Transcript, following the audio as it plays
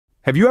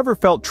Have you ever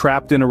felt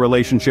trapped in a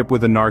relationship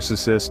with a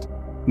narcissist?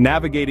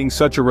 Navigating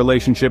such a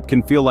relationship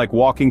can feel like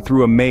walking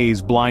through a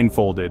maze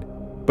blindfolded.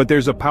 But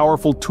there's a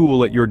powerful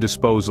tool at your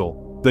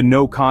disposal: the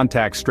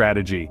no-contact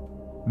strategy.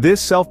 This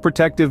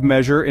self-protective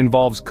measure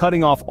involves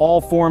cutting off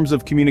all forms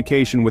of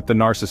communication with the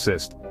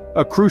narcissist,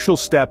 a crucial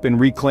step in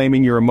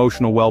reclaiming your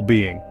emotional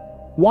well-being.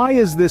 Why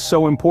is this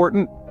so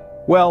important?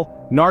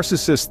 Well,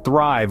 narcissists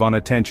thrive on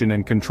attention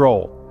and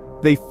control.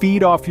 They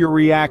feed off your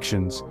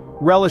reactions,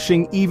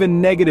 relishing even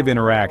negative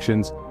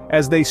interactions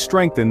as they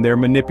strengthen their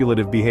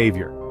manipulative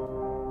behavior.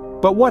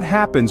 But what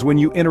happens when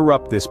you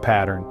interrupt this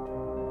pattern?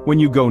 When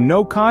you go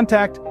no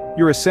contact,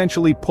 you're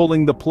essentially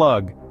pulling the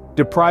plug,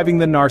 depriving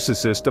the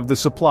narcissist of the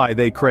supply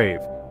they crave.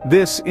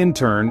 This, in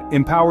turn,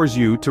 empowers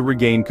you to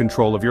regain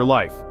control of your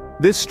life.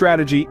 This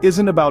strategy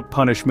isn't about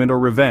punishment or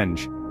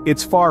revenge.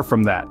 It's far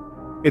from that.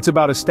 It's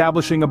about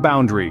establishing a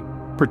boundary,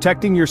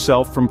 protecting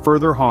yourself from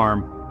further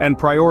harm, and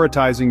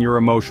prioritizing your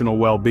emotional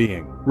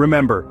well-being.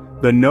 Remember,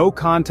 the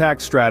no-contact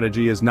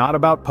strategy is not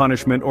about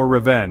punishment or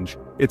revenge.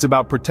 It's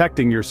about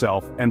protecting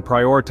yourself and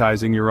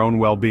prioritizing your own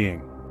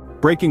well-being.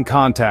 Breaking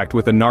contact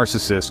with a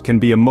narcissist can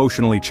be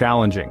emotionally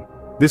challenging.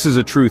 This is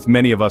a truth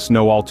many of us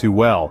know all too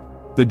well.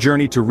 The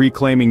journey to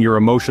reclaiming your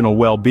emotional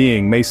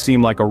well-being may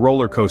seem like a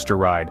roller coaster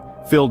ride,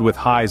 filled with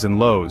highs and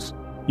lows.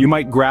 You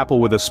might grapple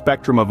with a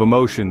spectrum of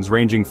emotions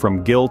ranging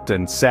from guilt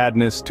and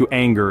sadness to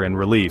anger and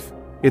relief.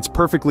 It's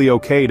perfectly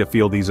okay to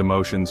feel these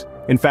emotions.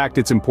 In fact,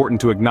 it's important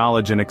to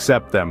acknowledge and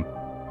accept them.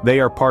 They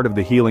are part of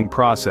the healing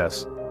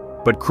process.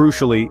 But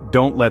crucially,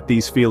 don't let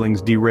these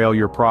feelings derail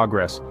your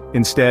progress.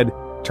 Instead,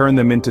 turn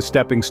them into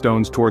stepping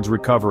stones towards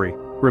recovery.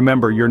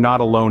 Remember, you're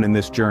not alone in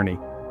this journey.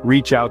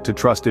 Reach out to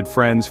trusted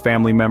friends,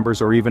 family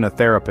members, or even a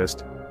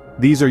therapist.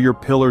 These are your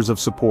pillars of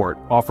support,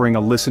 offering a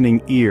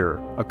listening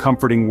ear, a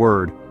comforting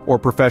word, or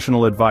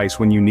professional advice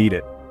when you need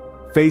it.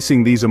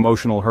 Facing these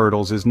emotional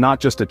hurdles is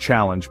not just a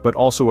challenge but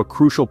also a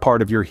crucial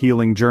part of your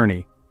healing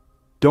journey.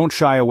 Don't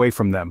shy away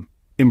from them.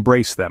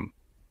 Embrace them.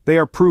 They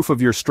are proof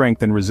of your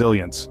strength and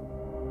resilience.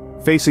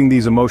 Facing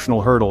these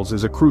emotional hurdles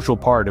is a crucial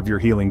part of your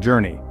healing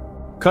journey.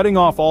 Cutting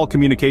off all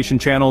communication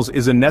channels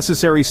is a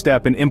necessary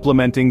step in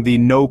implementing the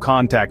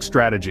no-contact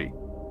strategy.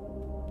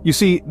 You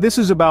see, this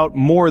is about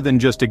more than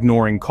just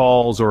ignoring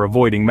calls or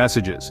avoiding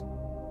messages.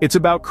 It's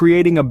about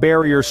creating a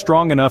barrier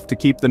strong enough to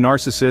keep the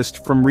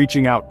narcissist from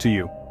reaching out to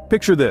you.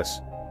 Picture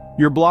this.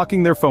 You're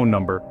blocking their phone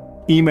number,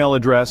 email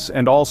address,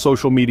 and all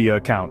social media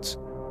accounts.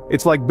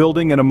 It's like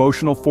building an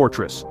emotional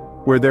fortress,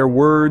 where their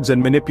words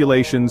and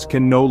manipulations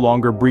can no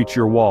longer breach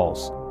your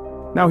walls.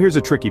 Now here's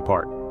a tricky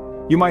part.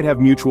 You might have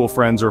mutual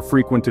friends or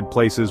frequented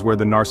places where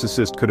the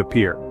narcissist could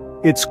appear.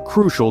 It's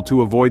crucial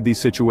to avoid these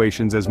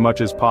situations as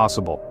much as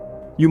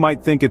possible. You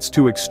might think it's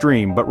too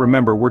extreme, but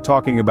remember, we're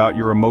talking about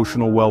your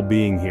emotional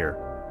well-being here.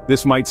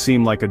 This might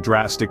seem like a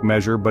drastic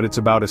measure, but it's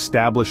about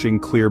establishing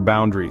clear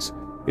boundaries.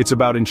 It's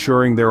about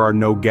ensuring there are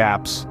no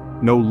gaps,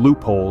 no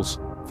loopholes,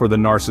 for the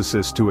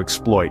narcissist to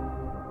exploit.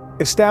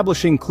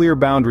 Establishing clear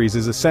boundaries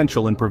is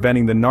essential in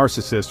preventing the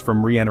narcissist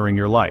from re-entering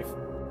your life.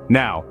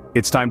 Now,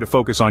 it's time to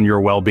focus on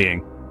your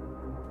well-being.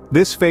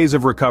 This phase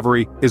of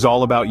recovery is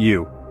all about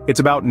you.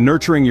 It's about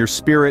nurturing your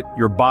spirit,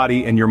 your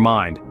body, and your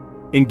mind.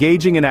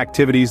 Engaging in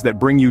activities that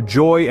bring you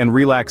joy and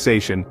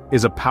relaxation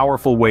is a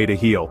powerful way to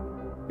heal.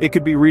 It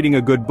could be reading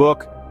a good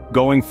book,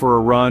 going for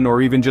a run,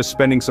 or even just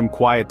spending some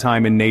quiet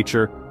time in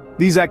nature.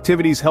 These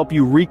activities help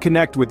you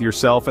reconnect with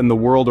yourself and the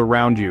world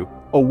around you,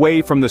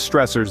 away from the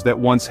stressors that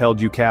once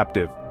held you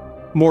captive.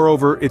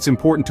 Moreover, it's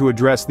important to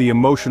address the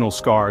emotional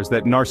scars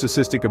that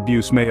narcissistic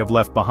abuse may have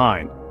left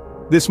behind.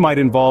 This might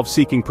involve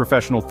seeking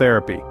professional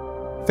therapy.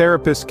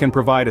 Therapists can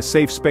provide a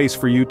safe space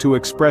for you to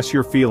express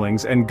your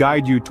feelings and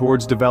guide you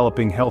towards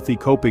developing healthy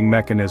coping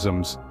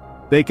mechanisms.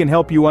 They can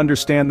help you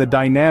understand the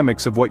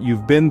dynamics of what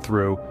you've been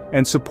through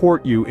and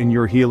support you in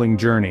your healing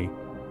journey.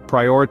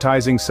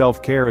 Prioritizing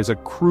self-care is a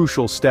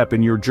crucial step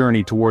in your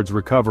journey towards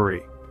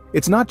recovery.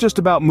 It's not just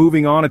about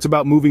moving on, it's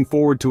about moving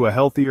forward to a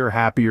healthier,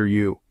 happier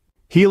you.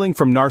 Healing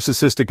from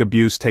narcissistic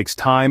abuse takes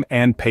time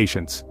and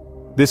patience.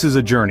 This is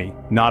a journey,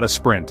 not a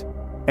sprint.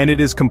 And it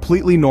is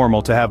completely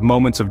normal to have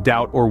moments of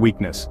doubt or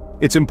weakness.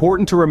 It's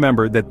important to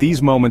remember that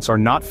these moments are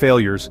not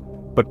failures,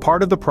 but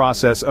part of the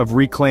process of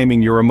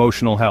reclaiming your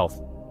emotional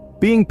health.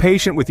 Being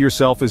patient with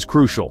yourself is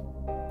crucial.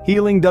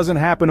 Healing doesn't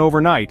happen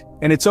overnight,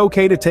 and it's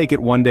okay to take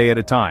it one day at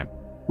a time.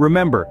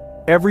 Remember,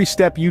 every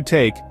step you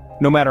take,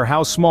 no matter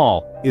how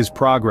small, is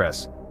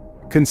progress.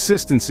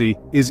 Consistency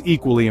is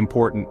equally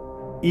important.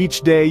 Each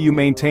day you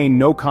maintain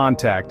no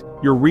contact,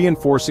 you're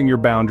reinforcing your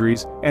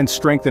boundaries and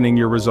strengthening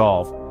your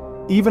resolve.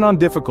 Even on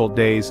difficult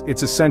days,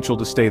 it's essential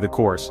to stay the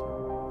course.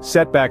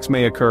 Setbacks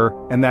may occur,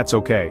 and that's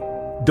okay.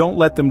 Don't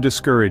let them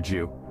discourage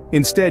you.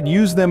 Instead,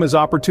 use them as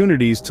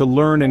opportunities to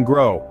learn and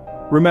grow.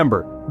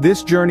 Remember,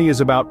 this journey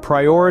is about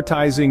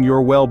prioritizing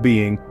your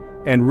well-being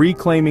and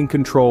reclaiming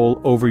control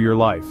over your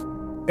life.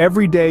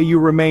 Every day you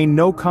remain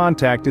no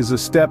contact is a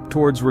step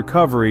towards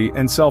recovery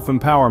and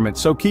self-empowerment,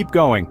 so keep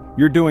going.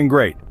 You're doing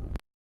great.